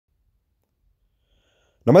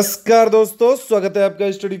नमस्कार दोस्तों, स्वागत है आपका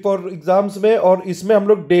स्टडी फॉर एग्जाम्स में। और इसमें हम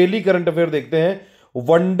लोग डेली करंट अफेयर देखते हैं।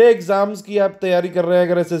 वनडे एग्जाम्स की आप तैयारी कर रहे हैं,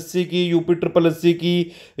 अगर एसएससी की, यूपी ट्रिपल एससी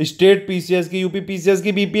की, स्टेट पीसीएस की, यूपी पीसीएस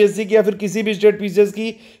की, बीपीएससी की, या फिर किसी भी स्टेट पीसीएस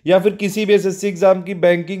की, या फिर किसी भी एसएससी एग्जाम की,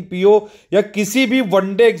 बैंकिंग पीओ, या किसी भी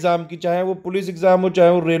वनडे एग्जाम की, चाहे वो पुलिस एग्जाम हो, चाहे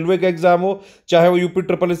वो रेलवे का एग्जाम हो, चाहे वो यूपी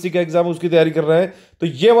ट्रिपल एससी का एग्जाम हो, उसकी तैयारी कर रहे हैं तो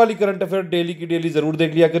ये वाली करंट अफेयर डेली की डेली जरूर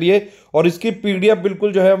देख लिया करिए। और इसकी पीडीएफ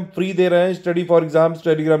बिल्कुल जो है हम फ्री दे रहे हैं study for exams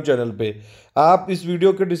Telegram channel पे। आप इस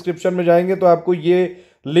वीडियो के डिस्क्रिप्शन में जाएंगे तो आपको ये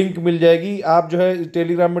लिंक मिल जाएगी। आप जो है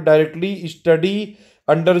टेलीग्राम में डायरेक्टली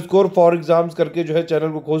study_for_exams करके जो है चैनल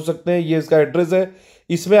को खोज सकते हैं। ये इसका एड्रेस है।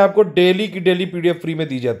 इसमें आपको डेली की डेली पीडीएफ फ्री में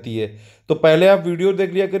दी जाती है। तो पहले आप वीडियो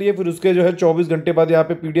देख लिया करिए, फिर उसके जो है 24 घंटे बाद यहाँ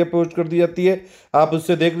पे पीडीएफ पोस्ट कर दी जाती है। आप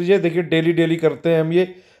उससे देख लीजिए। देखिए डेली डेली करते हैं हम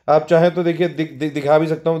ये। आप चाहें तो देखिए दिखा भी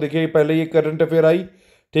सकता हूँ। देखिए पहले ये करंट अफेयर आई,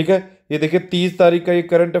 ठीक है। ये देखिए 30 तारीख का ये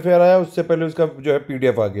करंट अफेयर आया, उससे पहले उसका जो है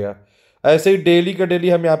पीडीएफ आ गया। ऐसे ही डेली का डेली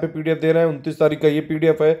हम यहाँ पे पीडीएफ दे रहे हैं। 29 तारीख का ये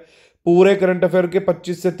पीडीएफ है। पूरे करंट अफेयर के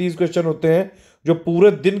 25 से 30 क्वेश्चन होते हैं जो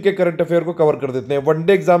पूरे दिन के करंट अफेयर को कवर कर देते हैं।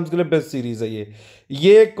 वनडे एग्जाम्स के लिए बेस्ट सीरीज है ये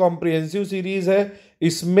एक कॉम्प्रिहेंसिव सीरीज है।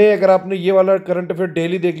 इसमें अगर आपने ये वाला करंट अफेयर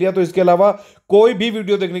डेली देख लिया तो इसके अलावा कोई भी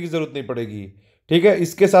वीडियो देखने की जरूरत नहीं पड़ेगी, ठीक है।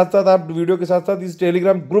 इसके साथ साथ आप वीडियो के साथ साथ इस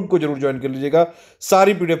टेलीग्राम ग्रुप को जरूर ज्वाइन कर लीजिएगा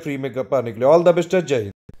सारी पीडीएफ फ्री में पाने के लिए। ऑल द बेस्ट है, जय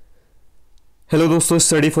हिंद। हेलो दोस्तों,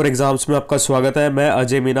 स्टडी फॉर एग्जाम्स में आपका स्वागत है। मैं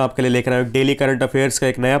अजय मीना आपके लिए लेकर आया हूँ डेली करंट अफेयर्स का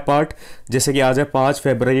एक नया पार्ट। जैसे कि आज है 5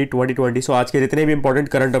 फरवरी 2020। सो आज के जितने भी इंपॉर्टेंट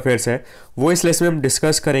करंट अफेयर्स हैं वो इस लेसन में हम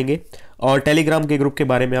डिस्कस करेंगे। और टेलीग्राम के ग्रुप के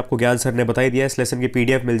बारे में आपको ज्ञान सर ने बता ही दिया। इस लेसन की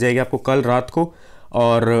पीडीएफ मिल जाएगी आपको कल रात को।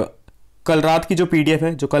 और कल रात की जो पीडीएफ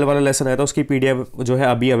है, जो कल वाला लेसन आया था, उसकी पीडीएफ जो है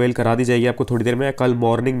अभी अवेल करा दी जाएगी आपको थोड़ी देर में। कल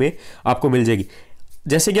मॉर्निंग में आपको मिल जाएगी।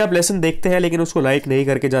 जैसे कि आप लेसन देखते हैं लेकिन उसको लाइक नहीं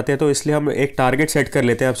करके जाते हैं, तो इसलिए हम एक टारगेट सेट कर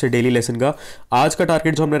लेते हैं आपसे डेली लेसन का। आज का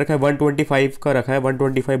टारगेट जो हमने रखा है 125 का रखा है।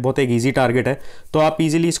 125 बहुत एक इजी टारगेट है, तो आप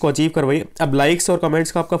इजीली इसको अचीव करवाइए। अब लाइक्स और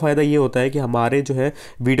कमेंट्स का आपका फ़ायदा ये होता है कि हमारे जो है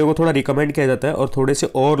वीडियो को थोड़ा रिकमेंड किया जाता है और थोड़े से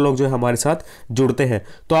और लोग जो है हमारे साथ जुड़ते हैं।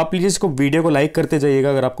 तो आप प्लीज़ इसको वीडियो को लाइक करते जाइएगा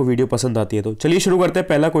अगर आपको वीडियो पसंद आती है तो। चलिए शुरू करते हैं।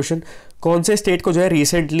 पहला क्वेश्चन, कौन से स्टेट को जो है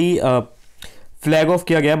रिसेंटली फ्लैग ऑफ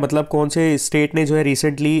किया गया, मतलब कौन से स्टेट ने जो है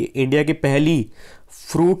रिसेंटली इंडिया की पहली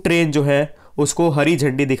फ्रूट ट्रेन जो है उसको हरी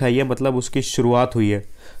झंडी दिखाई है, मतलब उसकी शुरुआत हुई है।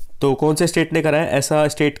 तो कौन से स्टेट ने करा है? ऐसा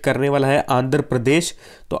स्टेट करने वाला है आंध्र प्रदेश।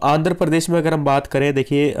 तो आंध्र प्रदेश में अगर हम बात करें,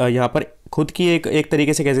 देखिए यहाँ पर खुद की एक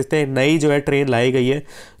तरीके से कह सकते हैं नई जो है ट्रेन लाई गई है,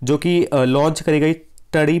 जो कि लॉन्च करी गई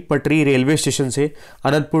टड़ी पटरी रेलवे स्टेशन से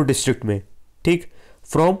अनंतपुर डिस्ट्रिक्ट में, ठीक,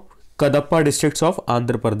 from कदप्पा districts of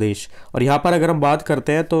Andhra Pradesh. और यहाँ पर अगर हम बात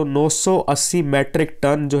करते हैं तो 980 मैट्रिक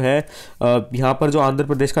टन जो है यहाँ पर जो आंध्र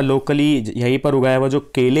प्रदेश का लोकली यहीं पर उगाया हुआ जो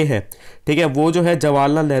केले हैं, ठीक है, वो जो है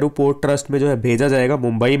जवाहरलाल नेहरू पोर्ट ट्रस्ट में जो है भेजा जाएगा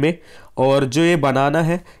मुंबई में। और जो ये बनाना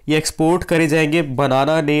है ये एक्सपोर्ट करे जाएंगे।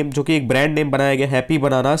 बनाना नेम जो कि एक ब्रांड नेम बनाया गया, हैप्पी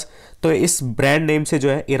बनानास, तो इस ब्रांड नेम से जो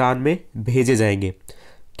है ईरान में भेजे जाएंगे,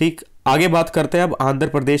 ठीक। आगे बात करते हैं अब आंध्र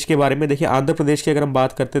प्रदेश के बारे में। देखिए आंध्र प्रदेश की अगर हम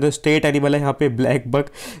बात करते हैं तो स्टेट एनिमल है यहाँ पे ब्लैक बक।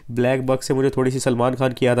 ब्लैक बक से मुझे थोड़ी सी सलमान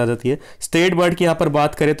खान की याद आ जाती है। स्टेट बर्ड की यहाँ पर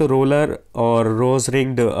बात करें तो रोलर और रोज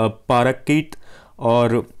रिंग्ड पाराकीट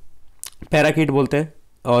और पैराकीट बोलते हैं।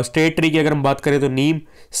 और स्टेट ट्री की अगर हम बात करें तो नीम।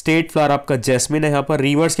 स्टेट फ्लावर आपका जैस्मिन है यहाँ पर।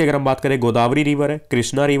 रिवर्स की अगर हम बात करें, गोदावरी रिवर है,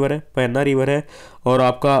 कृष्णा रिवर है, पैन्ना रिवर है और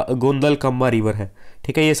आपका गुंदल कम्मा रिवर है,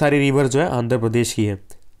 ठीक है। ये सारी रिवर जो है आंध्र प्रदेश की है।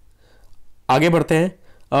 आगे बढ़ते हैं।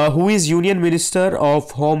 Who is union minister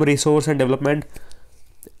of home resource and development?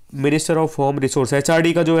 Minister of home resource,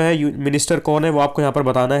 HRD का जो है मिनिस्टर कौन है वो आपको यहाँ पर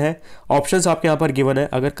बताना है। ऑप्शंस आपके यहाँ पर गिवन है।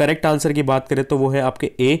 अगर करेक्ट आंसर की बात करें तो वो है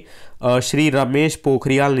आपके ए श्री रमेश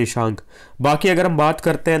पोखरियाल निशंक। बाकी अगर हम बात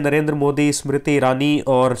करते हैं नरेंद्र मोदी, स्मृति ईरानी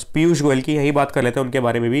और पीयूष गोयल की, यही बात कर लेते हैं उनके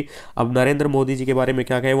बारे में भी। अब नरेंद्र मोदी जी के बारे में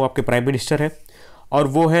क्या कहें, वो आपके प्राइम मिनिस्टर है और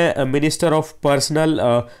वो है minister of personnel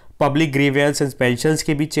public grievance and pensions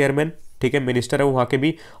के भी चेयरमैन, ठीक है, मिनिस्टर है वहाँ के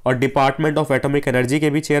भी। और डिपार्टमेंट ऑफ एटॉमिक एनर्जी के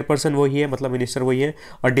भी चेयरपर्सन वही है, मतलब मिनिस्टर वही है।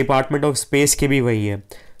 और डिपार्टमेंट ऑफ स्पेस के भी वही है,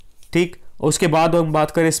 ठीक। उसके बाद हम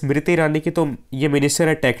बात करें स्मृति ईरानी की, तो ये मिनिस्टर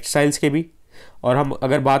है टेक्सटाइल्स के भी। और हम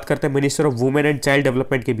अगर बात करते हैं minister of women and child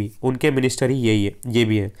development के भी, उनके मिनिस्टर ही यही है, ये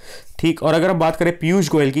भी है, ठीक। और अगर हम बात करें पीयूष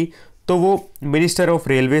गोयल की, तो वो मिनिस्टर ऑफ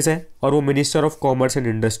रेलवेज है और वो minister of commerce and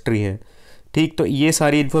industry है, ठीक। तो ये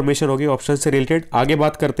सारी इन्फॉर्मेशन होगी ऑप्शन से रिलेटेड। आगे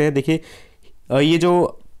बात करते हैं। देखिए ये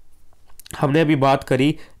जो हमने अभी बात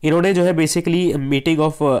करी, इन्होंने जो है बेसिकली मीटिंग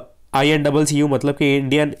ऑफ INCCU, मतलब कि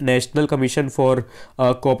Indian national commission for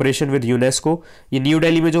cooperation with UNESCO, ये न्यू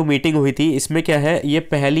दिल्ली में जो मीटिंग हुई थी, इसमें क्या है, ये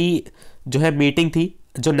पहली जो है मीटिंग थी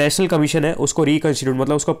जो नेशनल कमीशन है उसको रिकंस्टिट्यूट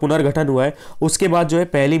मतलब उसका पुनर्गठन हुआ है, उसके बाद जो है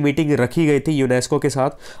पहली मीटिंग रखी गई थी यूनेस्को के साथ।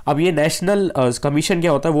 अब ये नेशनल कमीशन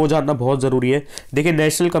क्या होता है वो जानना बहुत ज़रूरी है। देखिए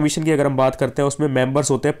नेशनल कमीशन की अगर हम बात करते हैं उसमें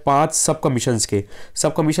मेंबर्स होते हैं 5 सब कमीशंस के।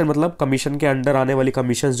 सब कमीशन मतलब कमीशन के अंडर आने वाली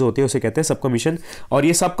कमीशन जो होती है उसे कहते हैं सब कमीशन। और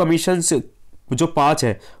ये सब कमीशंस जो 5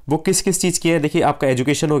 है वो किस किस चीज़ की है, देखिए आपका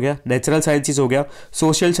एजुकेशन हो गया, नेचुरल साइंसेज हो गया,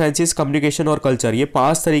 सोशल साइंसेज, कम्युनिकेशन और कल्चर, ये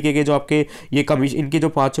 5 तरीके के जो आपके ये कमीशन, इनकी जो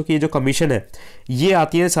 5 की जो कमीशन है ये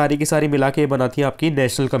आती है सारी की सारी मिला के बनाती है आपकी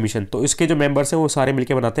नेशनल कमीशन। तो इसके जो मेंबर्स हैं वो सारे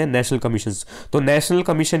मिलकर बनाते हैं नेशनल कमीशन। तो नेशनल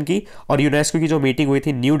कमीशन की और यूनेस्को की जो मीटिंग हुई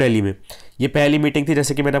थी न्यू दिल्ली में, ये पहली मीटिंग थी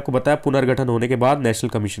जैसे कि मैंने आपको बताया पुनर्गठन होने के बाद नेशनल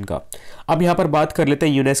कमीशन का। अब यहाँ पर बात कर लेते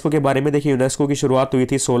हैं यूनेस्को के बारे में। देखिए यूनेस्को की शुरुआत हुई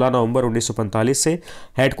थी 16 नवंबर 1945 से।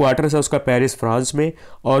 हेडक्वार्टर्स है उसका पेरिस फ्रांस में,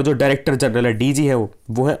 और जो डायरेक्टर जनरल है डीजी है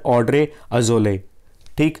वो है ऑड्रे अजोले।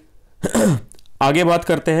 ठीक आगे बात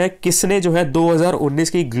करते हैं किसने जो है 2019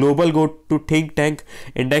 की global go to think tank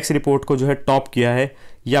index report को जो है टॉप किया है,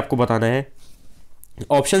 ये आपको बताना है।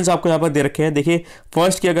 ऑप्शंस आपको यहाँ पर दे रखे हैं। देखिए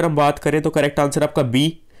फर्स्ट की अगर हम बात करें तो करेक्ट आंसर आपका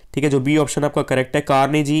बी, ठीक है, जो बी ऑप्शन आपका करेक्ट है,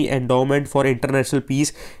 Carnegie endowment for international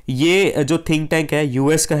piece. ये जो थिंक टैंक है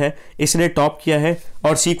यूएस का है, इसने टॉप किया है।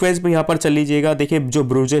 और सीक्वेंस में यहाँ पर चल लीजिएगा, देखिए जो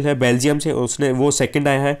ब्रुजेल है बेल्जियम से, उसने वो सेकंड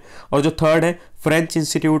आया है, और जो थर्ड है French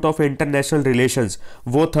institute of international relations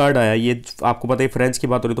वो थर्ड आया। ये आपको पता है फ्रेंच की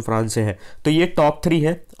बात हो रही तो फ्रांस से है। तो ये टॉप 3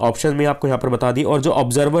 है ऑप्शन में आपको यहाँ पर बता दी। और जो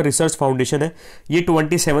ऑब्जर्वर रिसर्च फाउंडेशन है ये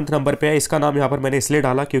 27 नंबर पे है। इसका नाम यहाँ पर मैंने इसलिए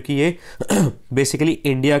डाला क्योंकि ये बेसिकली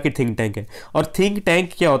इंडिया की थिंक टैंक है। और थिंक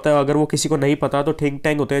टैंक क्या होता है अगर वो किसी को नहीं पता तो थिंक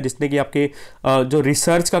टैंक होता है जिसने कि आपके जो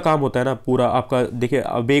रिसर्च का काम होता है ना पूरा आपका, देखिए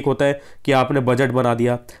अब एक होता है कि आपने बजट बना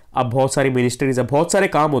दिया, अब बहुत सारी मिनिस्ट्रीज है, बहुत सारे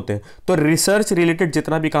काम होते हैं, तो रिसर्च रिलेटेड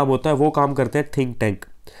जितना भी काम होता है वो काम करते हैं थिंक टैंक।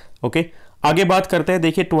 ओके आगे बात करते हैं।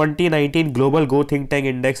 देखिए 2019 ग्लोबल गो थिंक टैंक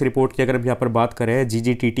इंडेक्स रिपोर्ट की अगर हम यहाँ पर बात करें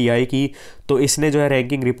GGTTI की, तो इसने जो है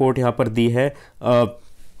रैंकिंग रिपोर्ट यहाँ पर दी है।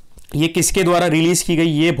 ये किसके द्वारा रिलीज़ की गई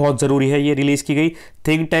ये बहुत ज़रूरी है। ये रिलीज़ की गई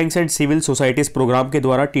think tanks and civil societies programme के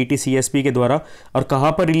द्वारा, TTCSP के द्वारा। और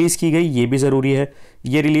कहाँ पर रिलीज़ की गई ये भी ज़रूरी है।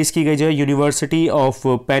 ये रिलीज़ की गई जो है university of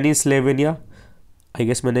Pennsylvania, I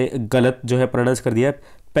guess मैंने गलत जो है प्रोनाउंस कर दिया,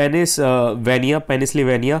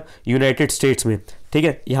 पेनिसिल्वेनिया यूनाइटेड स्टेट्स में। ठीक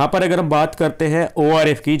है, यहाँ पर अगर हम बात करते हैं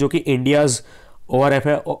ORF की, जो कि इंडियाज़ ORF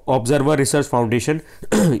है, ऑब्जर्वर रिसर्च फाउंडेशन,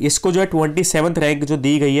 इसको जो है 27th रैंक जो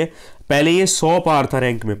दी गई है। पहले ये 100 पार था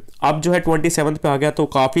रैंक में, अब जो है 27th पे आ गया, तो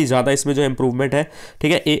काफ़ी ज़्यादा इसमें जो इम्प्रूवमेंट है।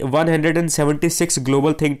 ठीक है, 176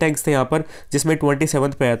 ग्लोबल थिंक टैंक्स थे यहाँ पर जिसमें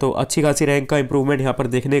 27th पे है, तो अच्छी खासी रैंक का इंप्रूवमेंट यहाँ पर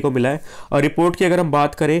देखने को मिला है। और रिपोर्ट की अगर हम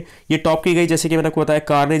बात करें, ये टॉप की गई जैसे कि मैंने आपको बताया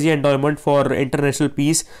Carnegie endowment for international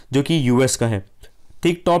piece, जो कि US का है।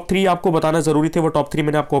 ठीक, टॉप 3 आपको बताना जरूरी थे, वो टॉप 3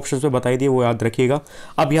 मैंने आपको ऑप्शंस में बताई दिए, वो याद रखिएगा।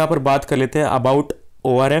 अब यहाँ पर बात कर लेते हैं अबाउट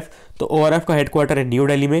ORF। तो ORF का हेडक्वार्टर है न्यू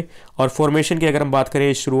दिल्ली में। और फॉर्मेशन की अगर हम बात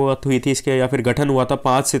करें, शुरुआत हुई थी इसके या फिर गठन हुआ था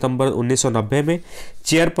 5 सितंबर 1990 में।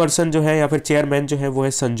 चेयरपर्सन जो है या फिर चेयरमैन जो है वो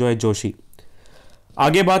है संजय जोशी।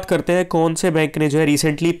 आगे बात करते हैं कौन से बैंक ने जो है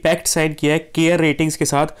रिसेंटली पैक्ट साइन किया है केयर रेटिंग्स के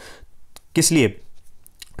साथ, किस लिए,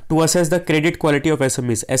 to assess the credit quality of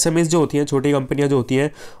SMEs। SMEs जो होती हैं, छोटी कंपनियां जो होती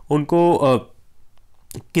हैं, उनको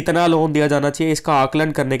कितना लोन दिया जाना चाहिए इसका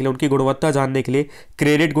आकलन करने के लिए, उनकी गुणवत्ता जानने के लिए,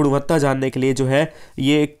 क्रेडिट गुणवत्ता जानने के लिए जो है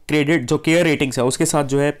ये क्रेडिट जो केयर रेटिंग्स है उसके साथ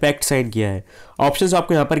जो है पैक्ट साइन किया है। ऑप्शंस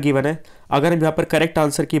आपको यहाँ पर गिवन है। अगर हम यहाँ पर करेक्ट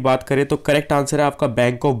आंसर की बात करें तो करेक्ट आंसर है आपका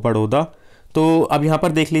बैंक ऑफ बड़ौदा। तो अब यहाँ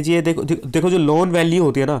पर देख लीजिए, देखो जो लोन वैल्यू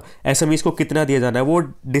होती है ना SMEs को कितना दिया जाना है वो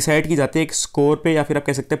डिसाइड की जाती है एक स्कोर पे, या फिर आप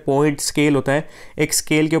कह सकते हैं पॉइंट स्केल होता है। एक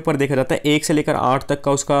स्केल के ऊपर देखा जाता है 1 से लेकर 8 तक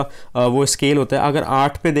का उसका वो स्केल होता है। अगर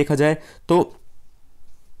 8 पे देखा जाए तो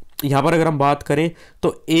यहाँ पर अगर हम बात करें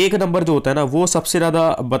तो 1 नंबर जो होता है ना वो सबसे ज़्यादा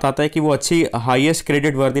बताता है कि वो अच्छी हाईएस्ट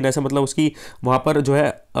क्रेडिट वर्दीनेस है, मतलब उसकी वहाँ पर जो है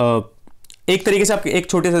एक तरीके से आप एक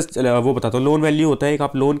छोटे से वो बताता हूँ, लोन वैल्यू होता है एक,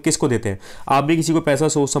 आप लोन किसको देते हैं, आप भी किसी को पैसा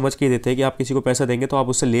सोच समझ के देते हैं कि आप किसी को पैसा देंगे तो आप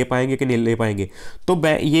उससे ले पाएंगे कि नहीं ले पाएंगे। तो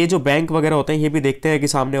ये जो बैंक वगैरह होते हैं ये भी देखते हैं कि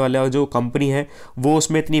सामने वाला जो कंपनी है वो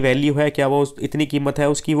उसमें इतनी वैल्यू है, क्या वो इतनी कीमत है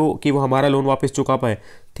उसकी वो कि वो हमारा लोन वापस चुका पाए।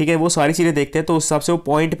 ठीक है, वो सारी चीज़ें देखते हैं, तो उस हिसाब से वो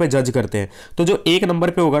पॉइंट पे जज करते हैं। तो जो 1 नंबर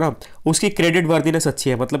पे होगा ना उसकी क्रेडिट वर्दीनेस अच्छी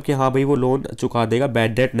है, मतलब कि हाँ भाई वो लोन चुका देगा,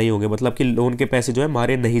 बैड डेट नहीं होंगे, मतलब कि लोन के पैसे जो है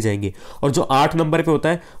मारे नहीं जाएंगे। और जो 8 नंबर पे होता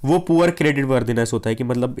है वो पुअर क्रेडिट वर्दीनेस होता है कि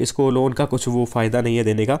मतलब इसको लोन का कुछ वो फायदा नहीं है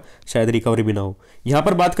देने का, शायद रिकवरी भी ना हो। यहाँ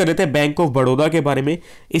पर बात कर लेते हैं बैंक ऑफ बड़ौदा के बारे में।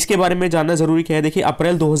 इसके बारे में जानना जरूरी क्या है, देखिए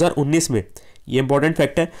अप्रैल 2019 में ये इंपॉर्टेंट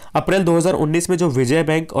फैक्ट है। अप्रैल 2019 में जो विजय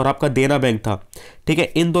बैंक और आपका देना बैंक था, ठीक है,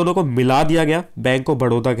 इन दोनों को मिला दिया गया बैंक ऑफ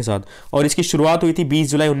बड़ौदा के साथ, और इसकी शुरुआत हुई थी 20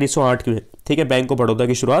 जुलाई 1908 में, ठीक है। बैंक ऑफ बड़ौदा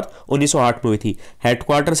की शुरुआत 1908 में हुई थी।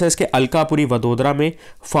 हेडक्वार्टर्स है इसके अलकापुरी वडोदरा में।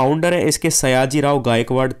 फाउंडर है इसके सयाजी राव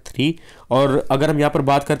गायकवाड़ 3। और अगर हम यहाँ पर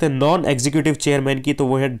बात करते हैं नॉन एग्जीक्यूटिव चेयरमैन की, तो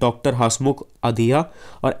वो है डॉक्टर हसमुख अधिया,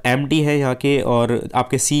 और एमडी है यहाँ के, और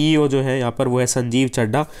आपके सीईओ जो है यहाँ पर वो है संजीव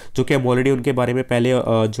चड्ढा, जो कि हम ऑलरेडी उनके बारे में पहले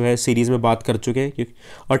जो है सीरीज में बात कर चुके हैं।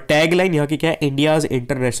 और टैगलाइन यहाँ की क्या है, इंडियाज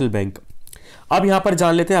इंटरनेशनल बैंक। अब यहाँ पर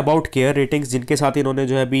जान लेते हैं अबाउट केयर रेटिंग्स, जिनके साथ इन्होंने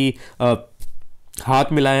जो है अभी हाथ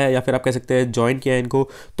मिलाया है, या फिर आप कह सकते हैं ज्वाइन किया है इनको।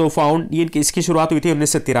 तो इसकी शुरुआत हुई थी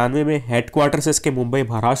 1993 में। हेडक्वार्टर्स है इसके मुंबई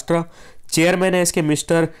महाराष्ट्र। चेयरमैन है इसके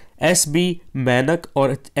मिस्टर SB मैनक,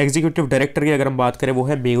 और एग्जीक्यूटिव डायरेक्टर की अगर हम बात करें वो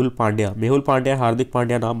है मेहुल पांड्या। मेहुल पांड्या, हार्दिक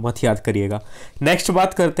पांड्या नाम मत याद करिएगा। नेक्स्ट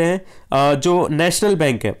बात करते हैं जो नेशनल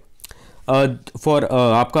बैंक है फॉर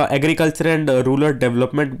आपका agriculture and rural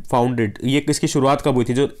development founded. ये इसकी शुरुआत कब हुई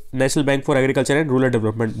थी, जो national bank for agriculture and rural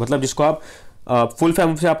development, मतलब जिसको आप फुल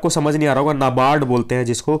फॉर्म से आपको समझ नहीं आ रहा होगा, नाबार्ड बोलते हैं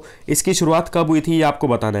जिसको। इसकी शुरुआत कब हुई थी ये आपको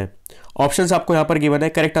बताना है। ऑप्शंस आपको यहाँ पर गिवन है।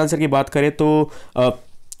 करेक्ट आंसर की बात करें तो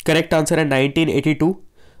करेक्ट आंसर है 1982।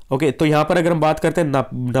 ओके, तो यहाँ पर अगर हम बात करते हैं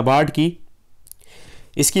नाबार्ड की,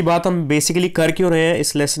 इसकी बात हम बेसिकली कर क्यों रहे हैं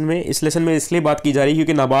इस लेसन में इसलिए बात की जा रही है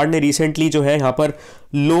क्योंकि नाबार्ड ने रिसेंटली जो है यहाँ पर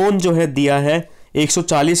लोन जो है दिया है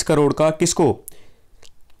 140 करोड़ का, किसको,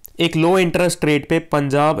 एक लो इंटरेस्ट रेट पे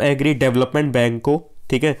पंजाब एग्री डेवलपमेंट बैंक को,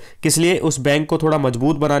 ठीक है। किस लिए, उस बैंक को थोड़ा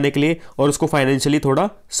मजबूत बनाने के लिए और उसको फाइनेंशियली थोड़ा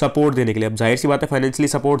सपोर्ट देने के लिए। अब जाहिर सी बात है फाइनेंशियली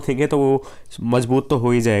सपोर्ट देंगे तो वो मजबूत तो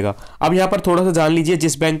हो ही जाएगा। अब यहाँ पर थोड़ा सा जान लीजिए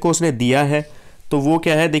जिस बैंक को उसने दिया है तो वो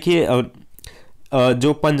क्या है। देखिए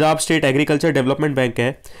जो Punjab state agriculture development bank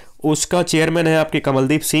है उसका चेयरमैन है आपके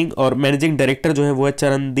कमलदीप सिंह, और मैनेजिंग डायरेक्टर जो है वो है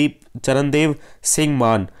चरणदेव सिंह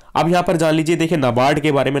मान। अब यहाँ पर जान लीजिए, देखिए नाबार्ड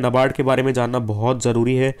के बारे में जानना बहुत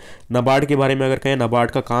ज़रूरी है। नाबार्ड के बारे में अगर कहें,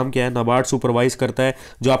 नाबार्ड का काम क्या है, नाबार्ड सुपरवाइज करता है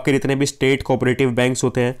जो आपके जितने भी स्टेट कोऑपरेटिव बैंक्स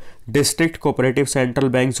होते हैं, डिस्ट्रिक्ट कोऑपरेटिव सेंट्रल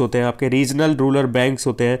बैंक्स होते हैं, आपके रीजनल रूरल बैंक्स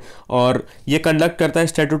होते हैं, और ये कंडक्ट करता है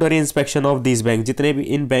statutory inspection of these bank. जितने भी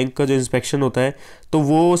इन बैंक का जो इंस्पेक्शन होता है तो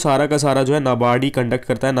वो सारा का सारा जो है नाबार्ड ही कंडक्ट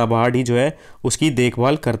करता है, नाबार्ड ही जो है उसकी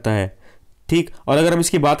देखभाल करता है, ठीक। और अगर हम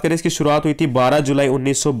इसकी बात करें, इसकी शुरुआत हुई थी 12 जुलाई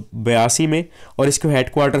 1982 में, और इसके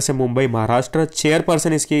हेडक्वार्टर से मुंबई महाराष्ट्र।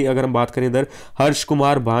 चेयरपर्सन इसकी अगर हम बात करें इधर हर्ष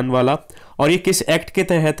कुमार भानवाला, और ये किस एक्ट के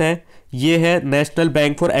तहत है, ये है national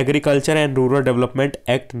bank for agriculture and rural development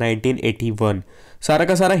act 1981। सारा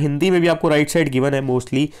का सारा हिंदी में भी आपको राइट साइड गिवन है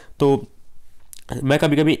मोस्टली, तो मैं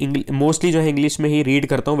कभी कभी मोस्टली जो है इंग्लिश में ही रीड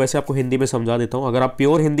करता हूँ, वैसे आपको हिंदी में समझा देता हूँ। अगर आप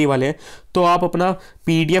प्योर हिंदी वाले हैं तो आप अपना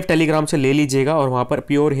PDF टेलीग्राम से ले लीजिएगा और वहाँ पर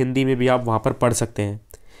प्योर हिंदी में भी आप वहाँ पर पढ़ सकते हैं।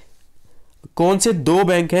 कौन से 2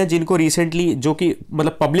 बैंक हैं जिनको रिसेंटली, जो कि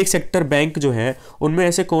मतलब पब्लिक सेक्टर बैंक जो है उनमें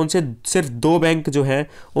ऐसे कौन से सिर्फ 2 बैंक जो है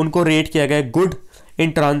उनको रेट किया गया है good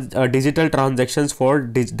in digital transactions for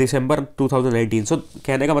December 2019। सो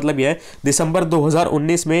कहने का मतलब यह है दिसंबर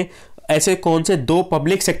 2019 में ऐसे कौन से 2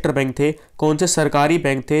 पब्लिक सेक्टर बैंक थे, कौन से सरकारी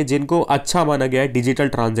बैंक थे जिनको अच्छा माना गया है डिजिटल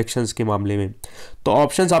ट्रांजैक्शंस के मामले में। तो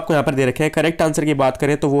ऑप्शंस आपको यहाँ पर दे रखे हैं। करेक्ट आंसर की बात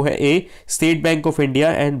करें तो वो है ए, state bank of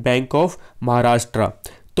India and bank of Maharashtra.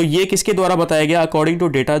 तो ये किसके द्वारा बताया गया, अकॉर्डिंग टू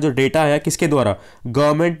डेटा, जो डेटा है किसके द्वारा,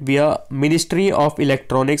 गवर्नमेंट विया ministry of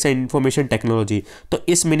electronics and information technology. तो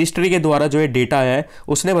इस मिनिस्ट्री के द्वारा जो है डेटा है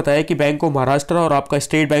उसने बताया कि बैंक ऑफ महाराष्ट्र और आपका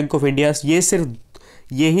स्टेट बैंक ऑफ इंडिया, ये सिर्फ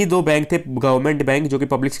यही 2 बैंक थे गवर्नमेंट बैंक जो कि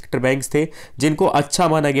पब्लिक सेक्टर बैंक्स थे जिनको अच्छा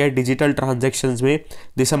माना गया डिजिटल ट्रांजैक्शंस में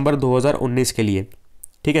दिसंबर 2019 के लिए,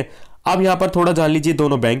 ठीक है। अब यहाँ पर थोड़ा जान लीजिए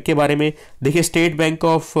दोनों बैंक के बारे में। देखिए स्टेट बैंक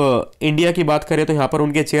ऑफ इंडिया की बात करें तो यहाँ पर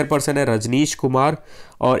उनके चेयरपर्सन है रजनीश कुमार,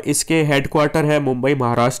 और इसके हेडक्वार्टर है मुंबई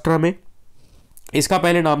महाराष्ट्र में। इसका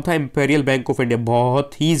पहले नाम था इंपीरियल बैंक ऑफ इंडिया,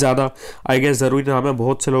 बहुत ही ज़्यादा आई गेस ज़रूरी नाम है,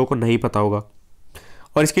 बहुत से लोगों को नहीं पता होगा।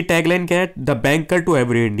 और इसकी टैगलाइन क्या है, the banker to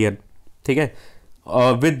every Indian, ठीक है,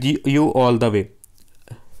 with you all the way,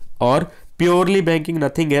 और purely banking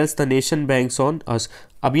nothing else the nation banks on us.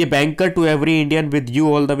 अब ये banker to every Indian with you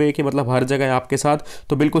all the way के मतलब हर जगह आपके साथ,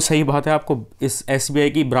 तो बिल्कुल सही बात है, आपको इस SBI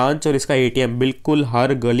की ब्रांच और इसका ATM बिल्कुल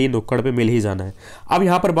हर गली नुक्कड़ पे मिल ही जाना है। अब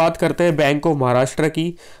यहाँ पर बात करते हैं बैंक ऑफ महाराष्ट्र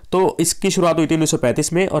की। तो इसकी शुरुआत हुई थी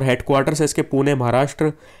 1935 में और हेडक्वार्टर है इसके पुणे महाराष्ट्र।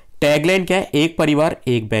 टैगलाइन क्या है, एक परिवार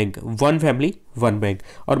एक बैंक, 1 फैमिली 1 बैंक।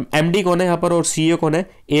 और MD कौन है यहाँ पर और CEO कौन है,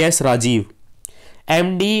 AS राजीव।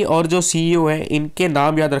 MD और जो CEO है इनके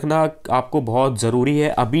नाम याद रखना आपको बहुत ज़रूरी है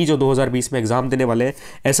अभी जो 2020 में एग्ज़ाम देने वाले हैं।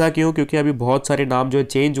 ऐसा क्यों, क्योंकि अभी बहुत सारे नाम जो है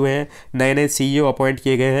चेंज हुए हैं, नए नए CEO अपॉइंट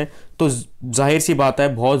किए गए हैं, तो जाहिर सी बात है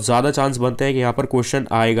बहुत ज़्यादा चांस बनते हैं कि यहाँ पर क्वेश्चन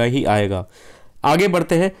आएगा ही आएगा। आगे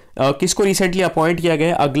बढ़ते हैं, किसको रिसेंटली अपॉइंट किया गया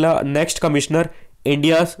है अगला नेक्स्ट कमिश्नर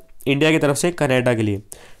इंडिया की तरफ से कनाडा के लिए।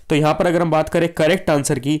 तो यहाँ पर अगर हम बात करें करेक्ट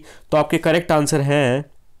आंसर की, तो आपके करेक्ट आंसर हैं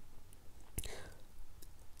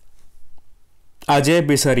अजय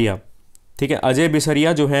बिसरिया। ठीक है, अजय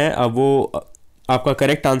बिसरिया जो है वो आपका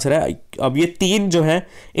करेक्ट आंसर है। अब ये 3 जो है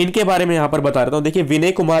इनके बारे में यहाँ पर बता रहा हूँ। देखिए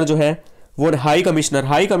विनय कुमार जो है वो हाई कमिश्नर,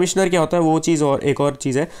 हाई कमिश्नर क्या होता है वो चीज़, और एक और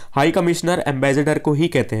चीज़ है, हाई कमिश्नर एम्बेसडर को ही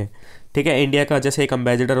कहते हैं। ठीक है, इंडिया का जैसे एक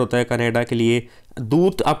एम्बेसडर होता है कनाडा के लिए,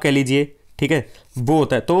 दूत आप कह लीजिए, ठीक है, वो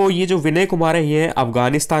होता है। तो ये जो विनय कुमार है ये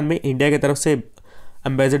अफगानिस्तान में, इंडिया की तरफ से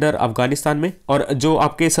एम्बेसडर अफगानिस्तान में, और जो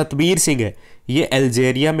आपके सतबीर सिंह है ये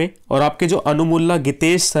अल्जेरिया में, और आपके जो अनुमुल्ला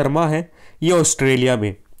गितेश शर्मा है ये ऑस्ट्रेलिया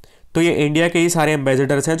में। तो ये इंडिया के ही सारे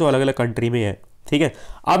एम्बेसडर्स हैं जो अलग अलग कंट्री में है। ठीक है,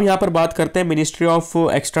 अब यहाँ पर बात करते हैं मिनिस्ट्री ऑफ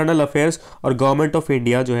एक्सटर्नल अफेयर्स और गवर्नमेंट ऑफ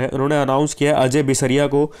इंडिया जो है उन्होंने अनाउंस किया अजय बिसरिया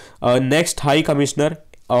को next high commissioner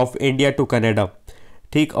of India to Canada.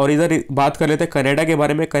 ठीक, और इधर बात कर लेते हैं कनाडा के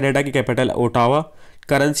बारे में। कनाडा की कैपिटल ओटावा,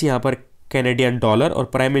 करेंसी यहाँ पर कैनेडियन डॉलर, और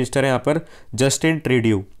प्राइम मिनिस्टर है यहाँ पर जस्टिन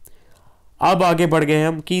ट्रूडो। अब आगे बढ़ गए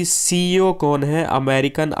हम कि सीईओ कौन है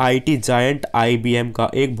अमेरिकन आईटी जायंट आईबीएम का।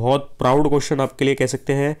 एक बहुत प्राउड क्वेश्चन आपके लिए कह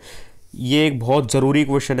सकते हैं, ये एक बहुत ज़रूरी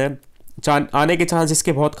क्वेश्चन है। आने के चांस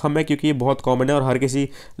इसके बहुत कम है क्योंकि ये बहुत कॉमन है और हर किसी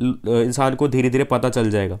इंसान को धीरे धीरे पता चल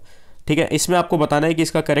जाएगा। ठीक है, इसमें आपको बताना है कि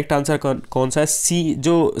इसका करेक्ट आंसर कौन सा है।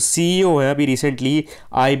 जो सीईओ है अभी रिसेंटली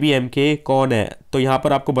आईबीएम के कौन है, तो यहाँ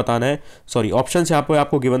पर आपको बताना है, सॉरी ऑप्शन यहाँ पर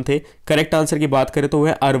आपको गिवन थे। करेक्ट आंसर की बात करें तो वो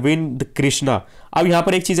है अरविंद कृष्णा। अब यहाँ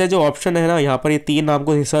पर एक चीज़ है, जो ऑप्शन है ना, यहाँ पर ये 3 नाम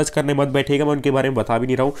को रिसर्च करने मत बैठेगा, मैं उनके बारे में बता भी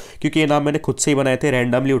नहीं रहा हूँ क्योंकि ये नाम मैंने खुद से ही बनाए थे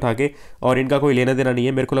रैंडमली उठा के, और इनका कोई लेना देना नहीं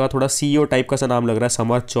है। मेरे को लगा थोड़ा सीईओ टाइप का सा नाम लग रहा है,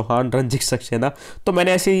 समर चौहान, रंजित सक्सेना, तो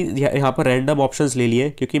मैंने ऐसे ही यहाँ पर रैंडम ऑप्शंस ले लिए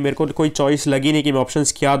क्योंकि मेरे को कोई चॉइस लगी नहीं कि मैं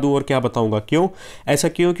ऑप्शंस क्या दूँ और क्या बताऊँगा। क्यों ऐसा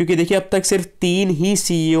क्यों? क्योंकि देखिए अब तक सिर्फ 3 ही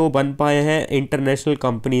सीईओ बन पाए हैं इंटरनेशनल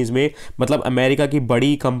कंपनीज़ में, मतलब अमेरिका की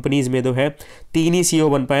बड़ी कंपनीज़ में जो है 3 ही सीईओ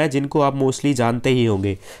बन पाए हैं जिनको आप मोस्टली जानते ही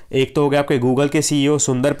होंगे। एक तो हो गया आपके गूगल के सीईओ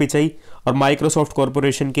सुंदर पिचई, और माइक्रोसॉफ्ट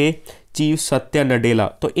कॉरपोरेशन के चीफ सत्या नडेला।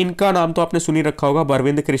 तो इनका नाम तो आपने सुन ही रखा होगा,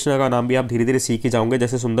 अरविंद कृष्णा का नाम भी आप धीरे धीरे सीख ही जाओगे,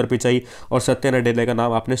 जैसे सुंदर पिचई और सत्या नडेला का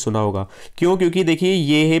नाम आपने सुना होगा। क्यों? क्योंकि देखिए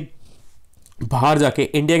ये बाहर जाके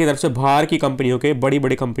इंडिया की तरफ से बाहर की कंपनियों के, बड़ी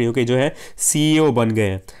बड़ी कंपनियों के जो है सीईओ बन गए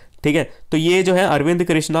हैं। ठीक है, तो ये जो है अरविंद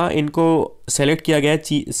कृष्णा, इनको सेलेक्ट किया गया है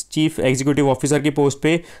चीफ एग्जीक्यूटिव ऑफिसर की पोस्ट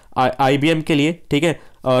पे आईबीएम के लिए। ठीक है,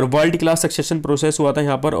 और वर्ल्ड क्लास सक्सेशन प्रोसेस हुआ था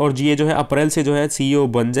यहाँ पर, और ये जो है अप्रैल से जो है सीईओ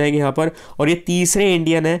बन जाएंगे यहाँ पर। और ये तीसरे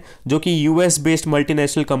इंडियन है जो कि यूएस बेस्ड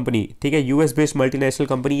मल्टीनेशनल कंपनी, ठीक है, यूएस बेस्ड मल्टीनेशनल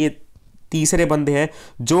कंपनी, ये तीसरे बंदे हैं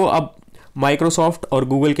जो अब माइक्रोसॉफ्ट और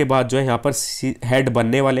गूगल के बाद जो है यहाँ पर हेड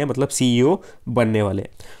बनने वाले हैं, मतलब सीईओ बनने वाले हैं।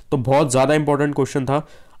 तो बहुत ज़्यादा इंपॉर्टेंट क्वेश्चन था।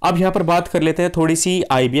 अब यहाँ पर बात कर लेते हैं थोड़ी सी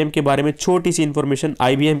आईबीएम के बारे में, छोटी सी इन्फॉर्मेशन।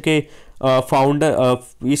 आईबीएम के फाउंडर,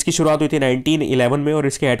 इसकी शुरुआत हुई थी 1911 में और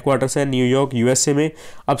इसके हेडक्वार्टर्स है न्यूयॉर्क यूएसए में।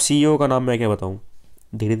 अब सीईओ का नाम मैं क्या बताऊँ,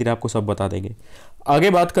 धीरे धीरे आपको सब बता देंगे। आगे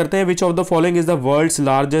बात करते हैं, which of the following is the world's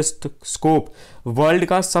largest scope. World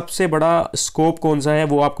का सबसे बड़ा स्कोप कौन सा है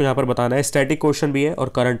वो आपको यहाँ पर बताना है। स्टैटिक क्वेश्चन भी है और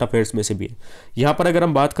करंट अफेयर्स में से भी है। यहाँ पर अगर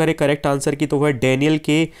हम बात करें करेक्ट आंसर की तो वह डेनियल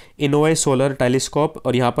के इनोवे सोलर टेलीस्कोप।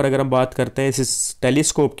 और यहाँ पर अगर हम बात करते हैं इस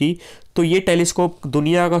टेलीस्कोप की, तो ये टेलीस्कोप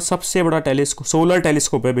दुनिया का सबसे बड़ा टेलीस्कोप, सोलर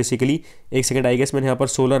टेलीस्कोप है बेसिकली। एक सेकंड, आई गेस मैंने यहाँ पर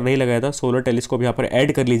सोलर नहीं लगाया था, सोलर टेलीस्कोप यहाँ पर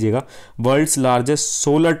ऐड कर लीजिएगा। वर्ल्ड्स लार्जेस्ट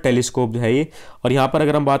सोलर टेलीस्कोप है ये। और यहाँ पर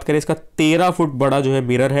अगर हम बात करें, इसका 13 फुट बड़ा जो है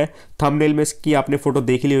मिरर है। थंबनेल में इसकी आपने फोटो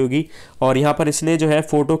देख ली होगी। और यहाँ पर इसने जो है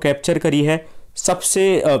फोटो कैप्चर करी है, सबसे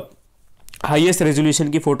हाईएस्ट रेजोल्यूशन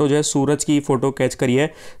की फोटो जो है सूरज की फोटो कैच करी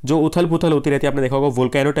है, जो उथल पुथल होती रहती है। आपने देखा होगा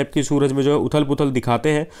वोल्केनो टाइप की सूरज में जो है उथल पुथल दिखाते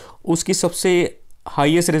हैं, उसकी सबसे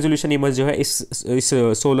हाईएस्ट रेजोल्यूशन इमेज जो है इस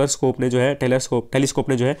सोलर स्कोप ने जो है टेलीस्कोप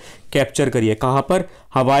ने जो है कैप्चर करी है। कहाँ पर?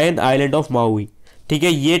 Hawaiian island of MAUI. ठीक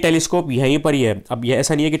है, ये टेलीस्कोप यहीं पर ही है। अब ये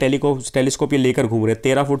ऐसा नहीं है कि टेलीस्कोप ये लेकर घूम रहे हैं।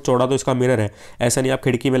 13 फुट चौड़ा तो इसका मिरर है, ऐसा नहीं आप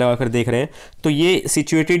खिड़की में लगाकर देख रहे हैं। तो ये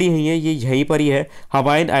सिचुएटेड ही है, ये यहीं पर ही है।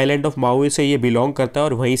 हवाईन आइलैंड ऑफ माउई से ये बिलोंग करता है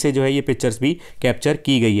और वहीं से जो है ये पिक्चर्स भी कैप्चर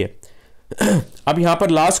की गई है। अब यहाँ पर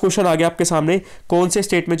लास्ट क्वेश्चन आ गया आपके सामने, कौन से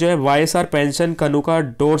स्टेट में जो है YSR pension कनुका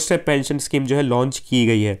doorstep pension scheme जो है लॉन्च की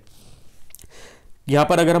गई है। यहाँ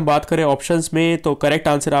पर अगर हम बात करें ऑप्शंस में, तो करेक्ट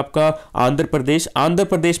आंसर आपका आंध्र प्रदेश। आंध्र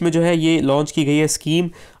प्रदेश में जो है ये लॉन्च की गई है स्कीम।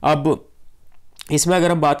 अब इसमें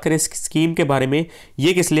अगर हम बात करें स्कीम के बारे में,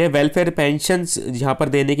 ये किस लिए? वेलफेयर पेंशन्स यहाँ पर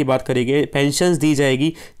देने की बात करेंगे। पेंशन्स दी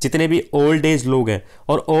जाएगी जितने भी ओल्ड एज लोग हैं।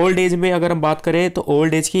 और ओल्ड एज में अगर हम बात करें तो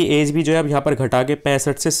ओल्ड एज की एज भी जो है अब यहाँ पर घटा के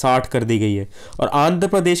 65 से 60 कर दी गई है। और आंध्र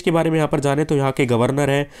प्रदेश के बारे में यहाँ पर जाने तो यहाँ के गवर्नर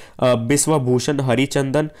हैं बिस्वा भूषण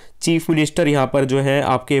हरिचंदन। चीफ मिनिस्टर यहाँ पर जो है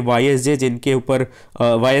आपके YSJ, जिनके ऊपर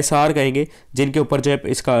YSR कहेंगे, जिनके ऊपर जो है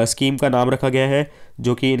इसका स्कीम का नाम रखा गया है,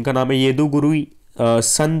 जो कि इनका नाम है येदुगुरु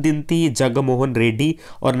संदिंती जगमोहन रेड्डी।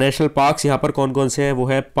 और नेशनल पार्क्स यहाँ पर कौन कौन से हैं, वो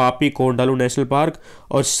है पापी कोंडालू नेशनल पार्क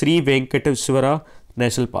और श्री वेंकटेश्वरा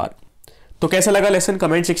नेशनल पार्क। तो कैसा लगा लेसन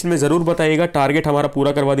कमेंट सेक्शन में ज़रूर बताइएगा। टारगेट हमारा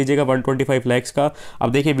पूरा करवा दीजिएगा 125 लाइक्स का।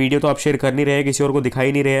 अब देखिए वीडियो तो आप शेयर कर नहीं रहे हैं, किसी और को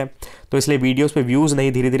दिखाई नहीं रहे हैं, तो इसलिए वीडियोस पे व्यूज़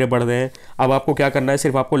नहीं धीरे धीरे बढ़ रहे हैं। अब आपको क्या करना है,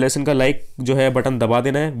 सिर्फ आपको लेसन का लाइक जो है बटन दबा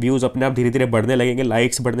देना है, व्यूज़ अपने आप धीरे धीरे बढ़ने लगेंगे,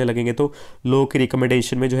 लाइक्स बढ़ने लगेंगे तो लोगों की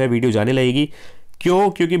रिकमेंडेशन में जो है वीडियो जाने लगेगी। क्यों?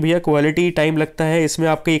 क्योंकि भैया क्वालिटी टाइम लगता है इसमें,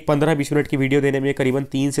 आपके एक 15-20 मिनट की वीडियो देने में करीबन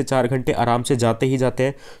 3 से 4 घंटे आराम से जाते ही जाते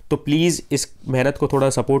हैं। तो प्लीज़ इस मेहनत को थोड़ा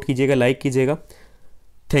सपोर्ट कीजिएगा, लाइक कीजिएगा।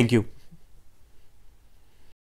 Thank you.